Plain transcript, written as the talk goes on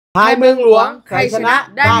ทายเมืองหลวงใครชนะ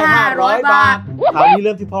ได้500 บาทคราวนี้เ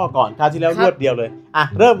ริ่มที่พ่อก่อนคราวที่แล้วรวดเดียวเลยอ่ะ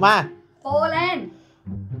เริ่มมาโปแลนด์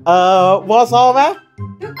วอร์ซอไหม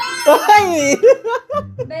ถูกต้องเฮ้ย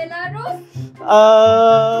เบลารุส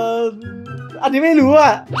อันนี้ไม่รู้อ่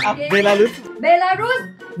ะเบลารุส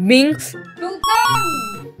มิงส์ถูกต้อง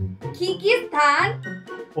คีร์กิสถาน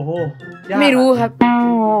โอ้โหไม่รู้ครับ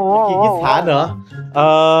คีร์กิสถานเหรอ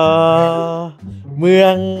เมือ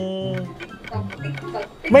ง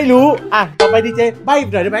ไม่รู้อ่ะต่อไปดีเจใบ้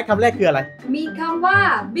หน่อยได้ไหมคำแรกคืออะไรมีคำว่า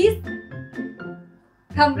บิส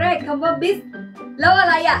คำแรกคำว่าบิสแล้วอะ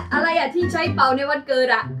ไรอ่ะที่ใช้เป่าในวันเกิด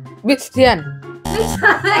อ่ะบิสเทียนไม่ใ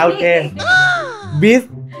ช่โอเคบิส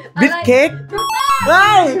เค้กเฮ้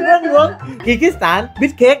ยเรื่องหลวงคีร์กิสถานบิ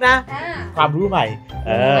สเค้กนะความรู้ใหม่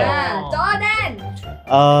จอร์แดน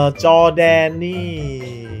จอร์แดนนี่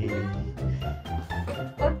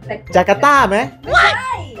จาการ์ตาไหมไม่ใ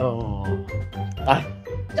ช่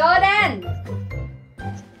จอร์แดน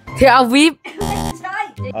เทลอาวีฟไม่ใช่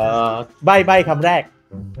ใบคำแรก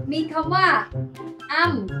มีคำว่า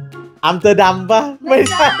อัมสเตอร์ดัมปะไม่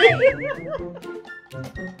ใช่5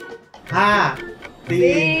 4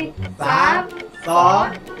 3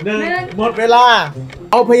 2 1หมดเวลา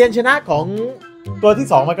เอาพยัญชนะของตัวที่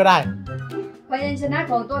2มาก็ได้พยัญชนะ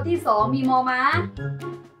ของตัวที่2มีมอม้า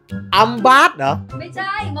อัมบาสเหรอไม่ใ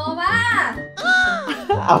ช่มอม้า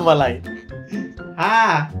อัมอะไร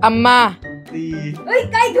อัมมา4เฮ้ย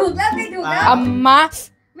ใกล้ถูกแล้วอัมมา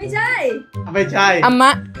ไม่ใช่อัมม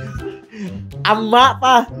ะ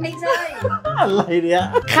ป่ะไม่ใช่อะไรเนี่ย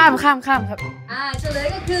ข้ามครับเฉลย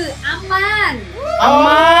ก็คืออัมมานต่อ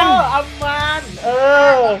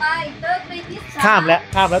ไปเติร์กเมนิสถานข้ามแ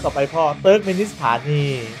ล้วต่อไปพ่อเติร์กเมนิสถานนี่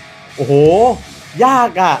โอ้โหยาก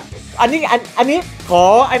อ่ะอันนี้ขอ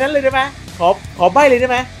ไอ้นั้นเลยได้ไหมขอใบ้เลยได้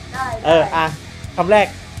ไหมได้คำแรก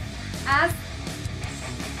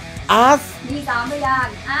อัสมี3พยาง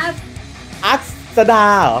ค์อัสสดา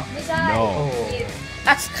เหรอไม่ใช่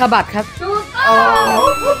อัสคาบัตครับถูกต้อง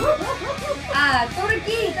ตุร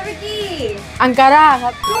กีอังการาค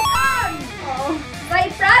รับถูกต้องไซ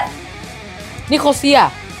ปรัสนิโคเซีย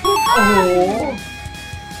ถูกต้อง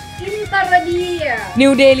อินตาราดีนิ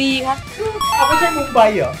วเดลีครับถูกต้องไม่ใช่มุมไบ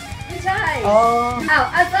เหรอไม่ใช่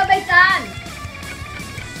อาเซอร์ไบจาน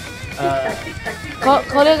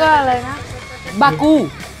เขาเรียกว่าอะไรนะบากู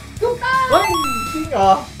ถูกต้องจริงเหร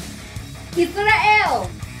ออิสราเอล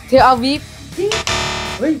เทลอาวีฟ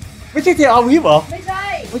เฮ้ยไม่ใช่เทลอาวีฟเหรอไม่ใ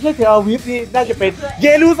ช่เทลอาวีฟนี่น่าจะเป็นเย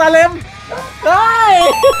รูซาเล็มได้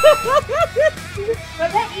ประ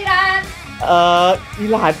เทศอิหร่านอิ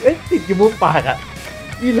หร่านติดอยู่มุมปากอ่ะ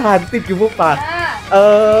อิหร่านติดอยู่มุมปาก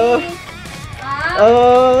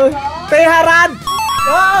เตหะรัน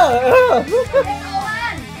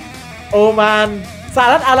โอมานสห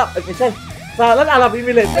รัฐอาหรับไม่ใช่สหรัฐอาหรับอิ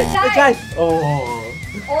มิเรตส์ไม่ใช่โอ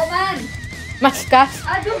มานมัสกัส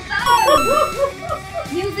ถูกต้อง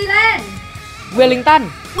นิวซีแลนด์เวลลิงตัน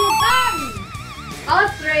ถูกต้องออ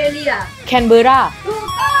สเตรเลียแคนเบอร์ราถูก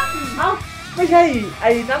ต้องไม่ใช่ไอ้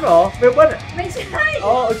นั้นหรอเมลเบิร์นไม่ใช่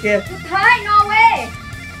โอเคสุดท้ายนอร์เวย์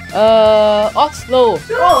ออสโล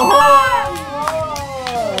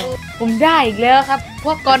ผมได้อีกแล้วครับพ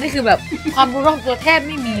วกก้อนนี่คือแบบความรู้รอบตัวแทบไ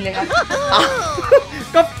ม่มีเลยครับ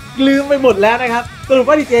ก็ลืมไปหมดแล้วนะครับสรุป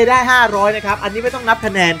ว่าดีเจได้500นะครับอันนี้ไม่ต้องนับค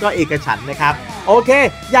ะแนนก็เอกฉันท์นะครับโอเค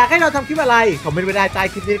อยากให้เราทำคลิปอะไรคอมเมนต์ไว้ได้ใต้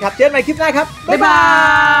คลิปนี้ครับเจอกันใหม่คลิปหน้าครับบ๊ายบา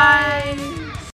ย